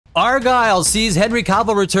Argylle sees Henry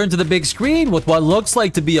Cavill return to the big screen with what looks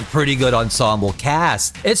like to be a pretty good ensemble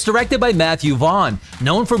cast. It's directed by Matthew Vaughn,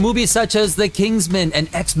 known for movies such as The Kingsman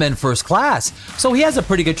and X-Men First Class, so he has a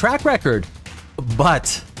pretty good track record.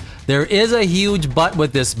 But there is a huge but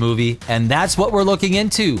with this movie, and that's what we're looking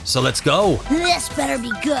into, so let's go. This better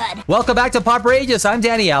be good. Welcome back to Poprageous. I'm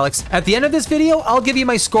Danny Alex. At the end of this video, I'll give you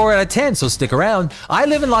my score out of 10, so stick around. I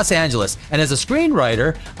live in Los Angeles, and as a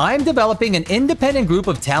screenwriter, I'm developing an independent group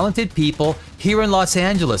of talented people here in Los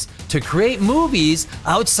Angeles to create movies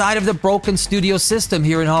outside of the broken studio system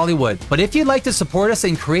here in Hollywood. But if you'd like to support us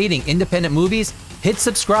in creating independent movies, hit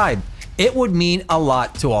subscribe. It would mean a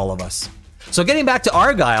lot to all of us. So getting back to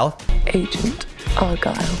Argylle, Agent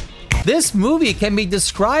Argylle. This movie can be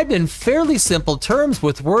described in fairly simple terms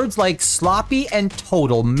with words like sloppy and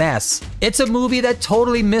total mess. It's a movie that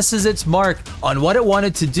totally misses its mark on what it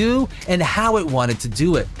wanted to do and how it wanted to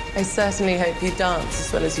do it. I certainly hope you dance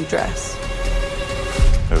as well as you dress.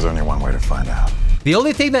 There's only one way to find out. The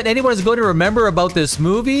only thing that anyone is going to remember about this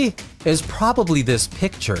movie is probably this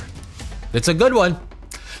picture. It's a good one.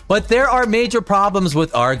 But there are major problems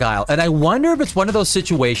with Argylle, and I wonder if it's one of those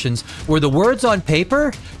situations where the words on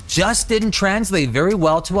paper just didn't translate very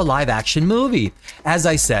well to a live-action movie. As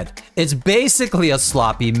I said, it's basically a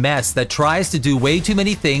sloppy mess that tries to do way too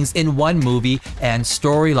many things in one movie and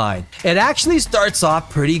storyline. It actually starts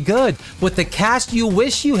off pretty good, with the cast you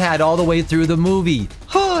wish you had all the way through the movie.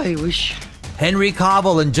 I wish. Henry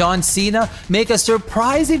Cavill and John Cena make a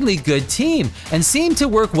surprisingly good team and seem to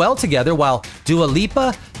work well together, while Dua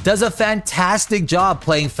Lipa does a fantastic job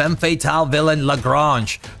playing femme fatale villain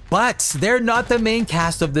Lagrange. But they're not the main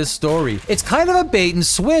cast of this story. It's kind of a bait and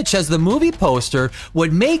switch, as the movie poster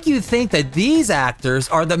would make you think that these actors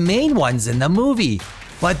are the main ones in the movie.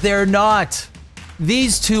 But they're not.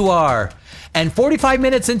 These two are. And 45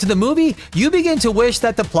 minutes into the movie, you begin to wish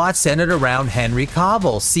that the plot centered around Henry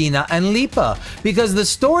Cavill, Cena, and Lipa, because the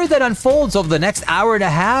story that unfolds over the next hour and a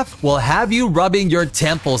half will have you rubbing your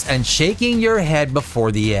temples and shaking your head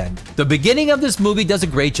before the end. The beginning of this movie does a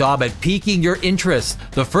great job at piquing your interest.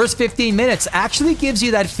 The first 15 minutes actually gives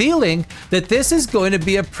you that feeling that this is going to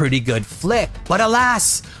be a pretty good flick. But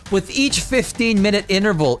alas, with each 15-minute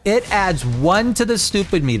interval, it adds 1 to the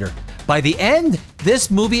stupid meter. By the end,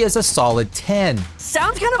 this movie is a solid 10.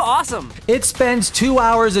 Sounds kind of awesome. It spends 2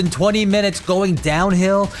 hours and 20 minutes going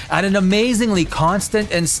downhill at an amazingly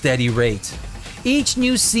constant and steady rate. Each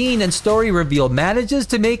new scene and story reveal manages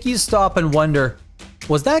to make you stop and wonder,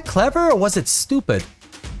 was that clever or was it stupid?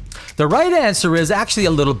 The right answer is actually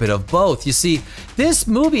a little bit of both. You see, this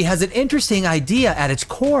movie has an interesting idea at its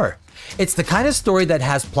core. It's the kind of story that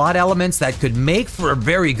has plot elements that could make for a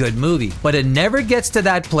very good movie, but it never gets to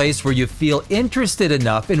that place where you feel interested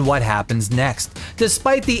enough in what happens next,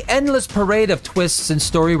 despite the endless parade of twists and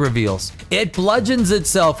story reveals. It bludgeons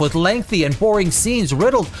itself with lengthy and boring scenes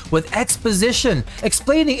riddled with exposition,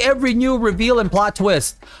 explaining every new reveal and plot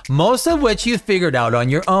twist, most of which you figured out on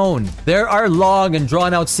your own. There are long and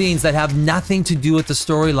drawn-out scenes that have nothing to do with the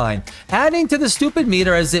storyline, adding to the stupid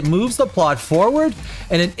meter as it moves the plot forward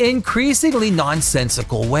in an increasingly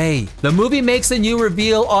nonsensical way. The movie makes a new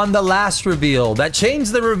reveal on the last reveal that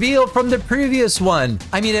changed the reveal from the previous one.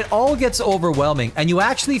 I mean, it all gets overwhelming and you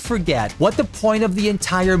actually forget what the point of the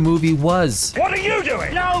entire movie was. What are you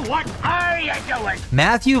doing? No, what are you doing?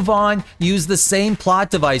 Matthew Vaughn used the same plot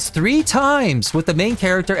device 3 times with the main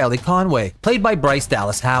character Ellie Conway, played by Bryce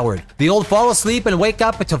Dallas Howard. The old fall asleep and wake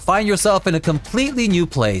up to find yourself in a completely new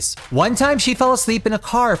place. One time she fell asleep in a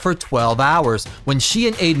car for 12 hours when she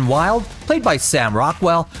and Aiden Wilde, played by Sam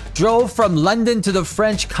Rockwell, drove from London to the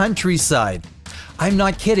French countryside. I'm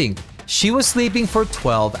not kidding. She was sleeping for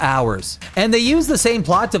 12 hours. And they used the same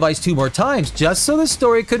plot device 2 more times just so the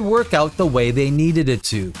story could work out the way they needed it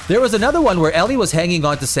to. There was another one where Ellie was hanging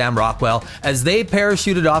on to Sam Rockwell as they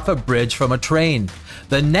parachuted off a bridge from a train.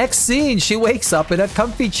 The next scene, she wakes up in a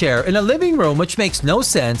comfy chair in a living room, which makes no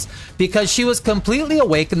sense because she was completely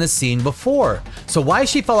awake in the scene before. So why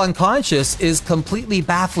she fell unconscious is completely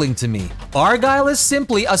baffling to me. Argylle is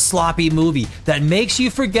simply a sloppy movie that makes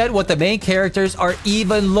you forget what the main characters are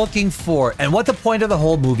even looking for and what the point of the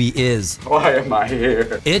whole movie is. Why am I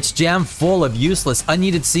here? It's jammed full of useless,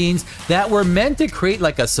 unneeded scenes that were meant to create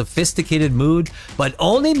like a sophisticated mood, but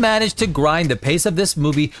only managed to grind the pace of this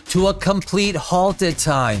movie to a complete halt at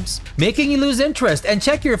times, making you lose interest and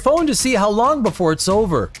check your phone to see how long before it's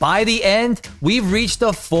over. By the end, we've reached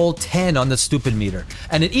a full 10 on the stupid meter,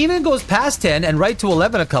 and it even goes past 10 and right to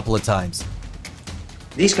 11 a couple of times.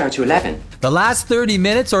 These go to 11. The last 30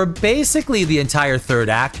 minutes, or basically the entire third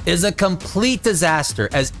act, is a complete disaster,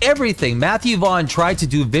 as everything Matthew Vaughn tried to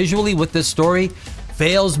do visually with this story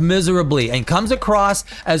fails miserably and comes across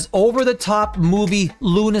as over-the-top movie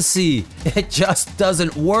lunacy. It just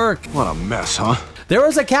doesn't work. What a mess, huh? There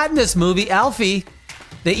was a cat in this movie, Alfie.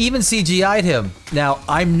 They even CGI'd him. Now,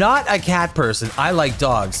 I'm not a cat person. I like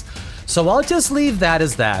dogs. So I'll just leave that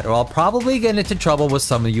as that, or I'll probably get into trouble with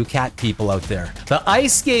some of you cat people out there. The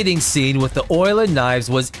ice skating scene with the oil and knives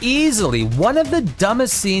was easily one of the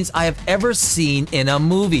dumbest scenes I have ever seen in a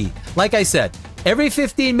movie. Like I said, every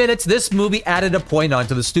 15 minutes, this movie added a point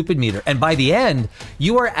onto the stupid meter. And by the end,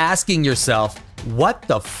 you are asking yourself, what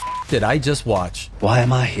the f did I just watch? Why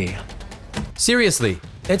am I here? Seriously,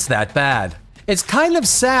 it's that bad. It's kind of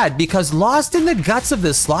sad because lost in the guts of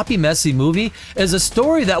this sloppy, messy movie is a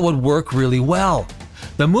story that would work really well.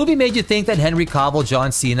 The movie made you think that Henry Cavill,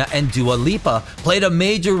 John Cena, and Dua Lipa played a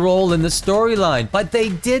major role in the storyline, but they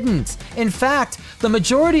didn't. In fact, the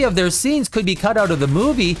majority of their scenes could be cut out of the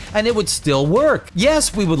movie and it would still work.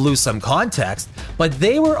 Yes, we would lose some context, but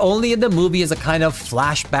they were only in the movie as a kind of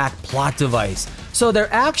flashback plot device. So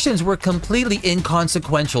their actions were completely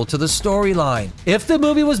inconsequential to the storyline. If the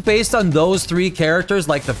movie was based on those three characters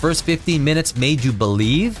like the first 15 minutes made you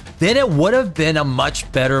believe, then it would have been a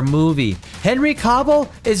much better movie. Henry Cavill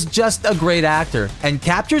is just a great actor and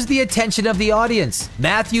captures the attention of the audience.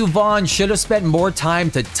 Matthew Vaughn should have spent more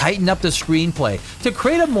time to tighten up the screenplay to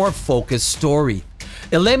create a more focused story.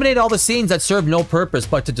 Eliminate all the scenes that serve no purpose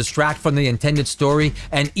but to distract from the intended story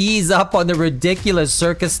and ease up on the ridiculous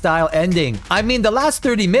circus-style ending. I mean, the last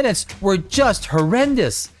 30 minutes were just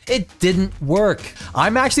horrendous. It didn't work.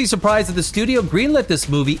 I'm actually surprised that the studio greenlit this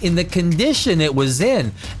movie in the condition it was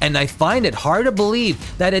in, and I find it hard to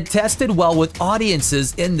believe that it tested well with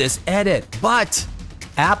audiences in this edit. But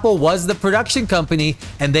Apple was the production company,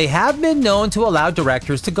 and they have been known to allow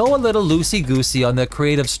directors to go a little loosey-goosey on the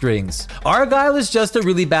creative strings. Argylle is just a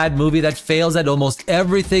really bad movie that fails at almost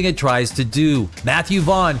everything it tries to do. Matthew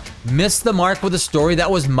Vaughn missed the mark with a story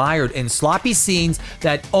that was mired in sloppy scenes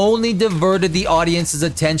that only diverted the audience's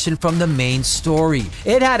attention from the main story.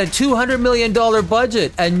 It had a $200 million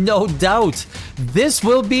budget, and no doubt, this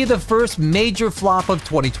will be the first major flop of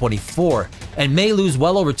 2024 and may lose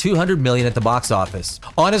well over $200 million at the box office.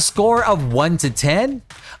 On a score of 1 to 10,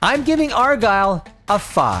 I'm giving Argylle a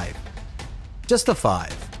 5. Just a 5.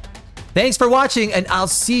 Thanks for watching, and I'll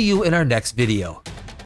see you in our next video.